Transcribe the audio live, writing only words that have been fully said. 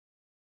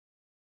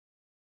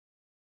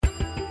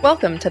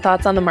Welcome to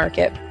Thoughts on the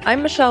Market.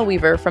 I'm Michelle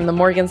Weaver from the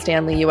Morgan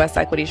Stanley U.S.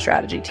 Equity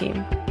Strategy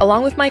team.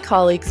 Along with my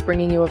colleagues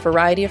bringing you a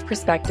variety of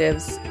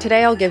perspectives,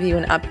 today I'll give you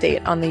an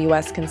update on the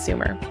U.S.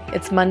 consumer.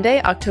 It's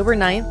Monday, October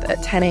 9th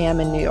at 10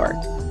 a.m. in New York.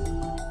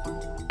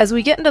 As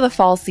we get into the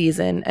fall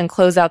season and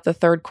close out the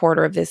third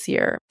quarter of this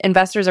year,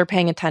 investors are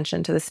paying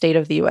attention to the state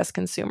of the U.S.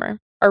 consumer.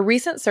 Our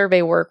recent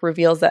survey work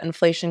reveals that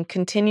inflation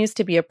continues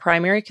to be a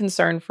primary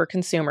concern for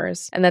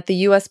consumers and that the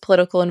U.S.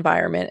 political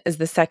environment is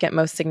the second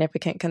most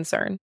significant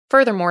concern.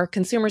 Furthermore,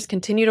 consumers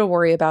continue to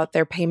worry about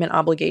their payment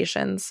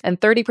obligations,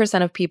 and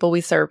 30% of people we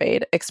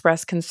surveyed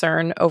expressed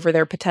concern over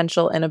their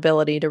potential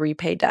inability to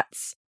repay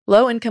debts.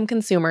 Low-income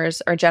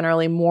consumers are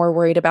generally more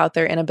worried about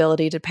their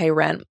inability to pay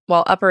rent,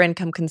 while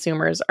upper-income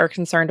consumers are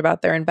concerned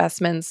about their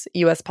investments,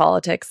 U.S.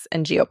 politics,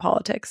 and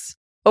geopolitics.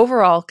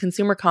 Overall,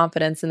 consumer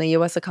confidence in the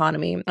U.S.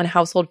 economy and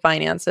household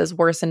finances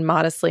worsened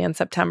modestly in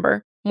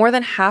September. More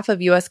than half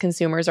of U.S.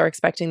 consumers are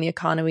expecting the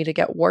economy to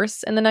get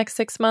worse in the next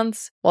 6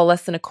 months, while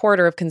less than a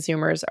quarter of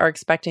consumers are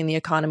expecting the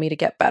economy to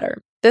get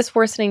better. This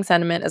worsening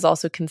sentiment is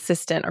also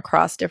consistent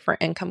across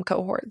different income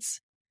cohorts.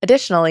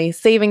 Additionally,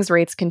 savings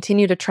rates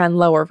continue to trend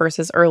lower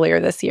versus earlier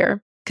this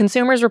year.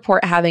 Consumers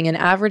report having an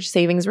average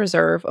savings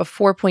reserve of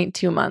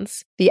 4.2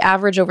 months. The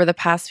average over the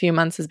past few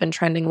months has been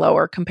trending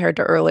lower compared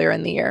to earlier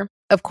in the year.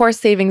 Of course,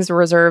 savings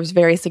reserves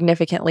vary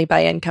significantly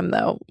by income,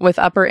 though, with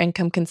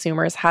upper-income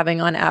consumers having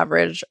on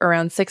average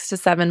around 6 to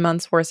 7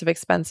 months' worth of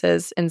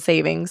expenses in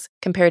savings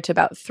compared to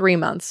about 3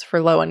 months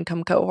for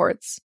low-income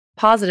cohorts.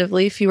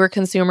 Positively, fewer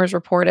consumers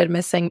reported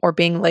missing or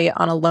being late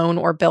on a loan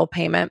or bill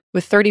payment,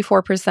 with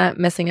 34%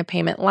 missing a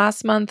payment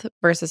last month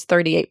versus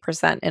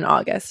 38% in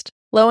August.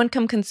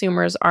 Low-income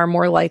consumers are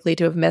more likely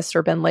to have missed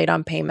or been late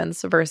on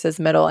payments versus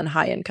middle and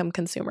high-income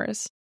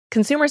consumers.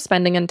 Consumer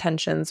spending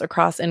intentions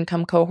across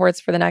income cohorts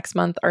for the next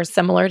month are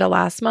similar to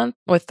last month,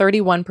 with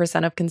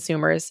 31% of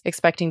consumers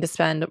expecting to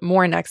spend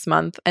more next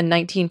month and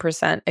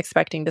 19%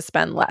 expecting to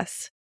spend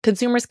less.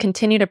 Consumers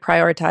continue to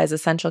prioritize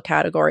essential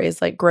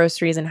categories like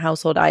groceries and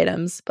household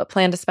items, but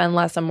plan to spend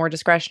less on more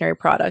discretionary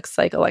products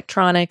like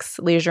electronics,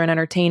 leisure and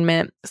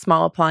entertainment,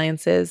 small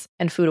appliances,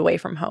 and food away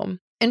from home.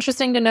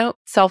 Interesting to note,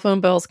 cell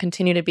phone bills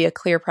continue to be a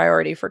clear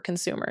priority for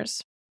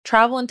consumers.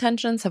 Travel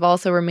intentions have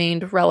also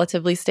remained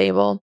relatively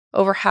stable.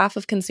 Over half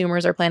of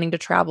consumers are planning to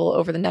travel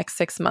over the next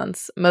 6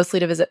 months, mostly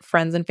to visit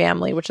friends and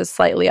family, which is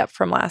slightly up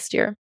from last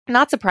year.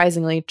 Not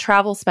surprisingly,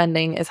 travel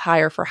spending is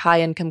higher for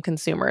high-income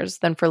consumers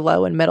than for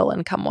low- and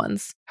middle-income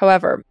ones.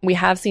 However, we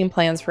have seen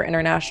plans for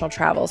international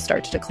travel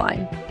start to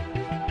decline.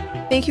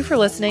 Thank you for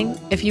listening.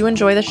 If you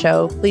enjoy the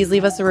show, please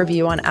leave us a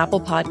review on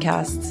Apple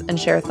Podcasts and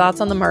share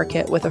thoughts on the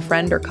market with a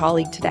friend or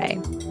colleague today.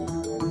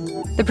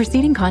 The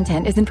preceding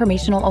content is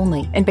informational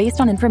only and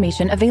based on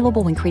information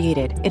available when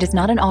created. It is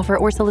not an offer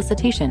or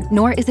solicitation,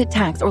 nor is it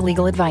tax or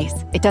legal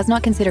advice. It does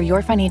not consider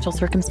your financial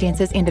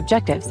circumstances and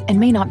objectives and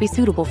may not be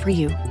suitable for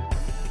you.